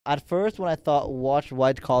At first, when I watched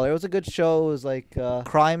White Collar, it was a good show. It was like a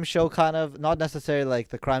crime show, kind of, not necessarily like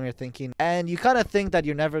the crime you're thinking. And you kind of think that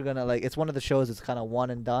you're never gonna like. It's one of the shows that's kind of one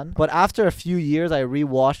and done. But after a few years, I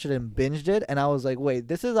rewatched it and binged it, and I was like, wait,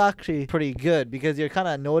 this is actually pretty good because you're kind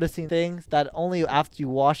of noticing things that only after you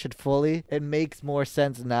watch it fully, it makes more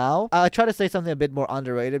sense now. I try to say something a bit more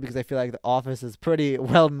underrated because I feel like The Office is pretty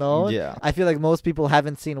well known. Yeah. I feel like most people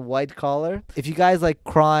haven't seen White Collar. If you guys like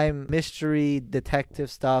crime, mystery, detective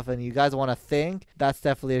stuff, and you guys want to think, that's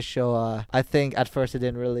definitely a show. I think at first it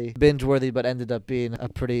didn't really binge worthy, but ended up being a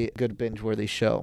pretty good binge worthy show.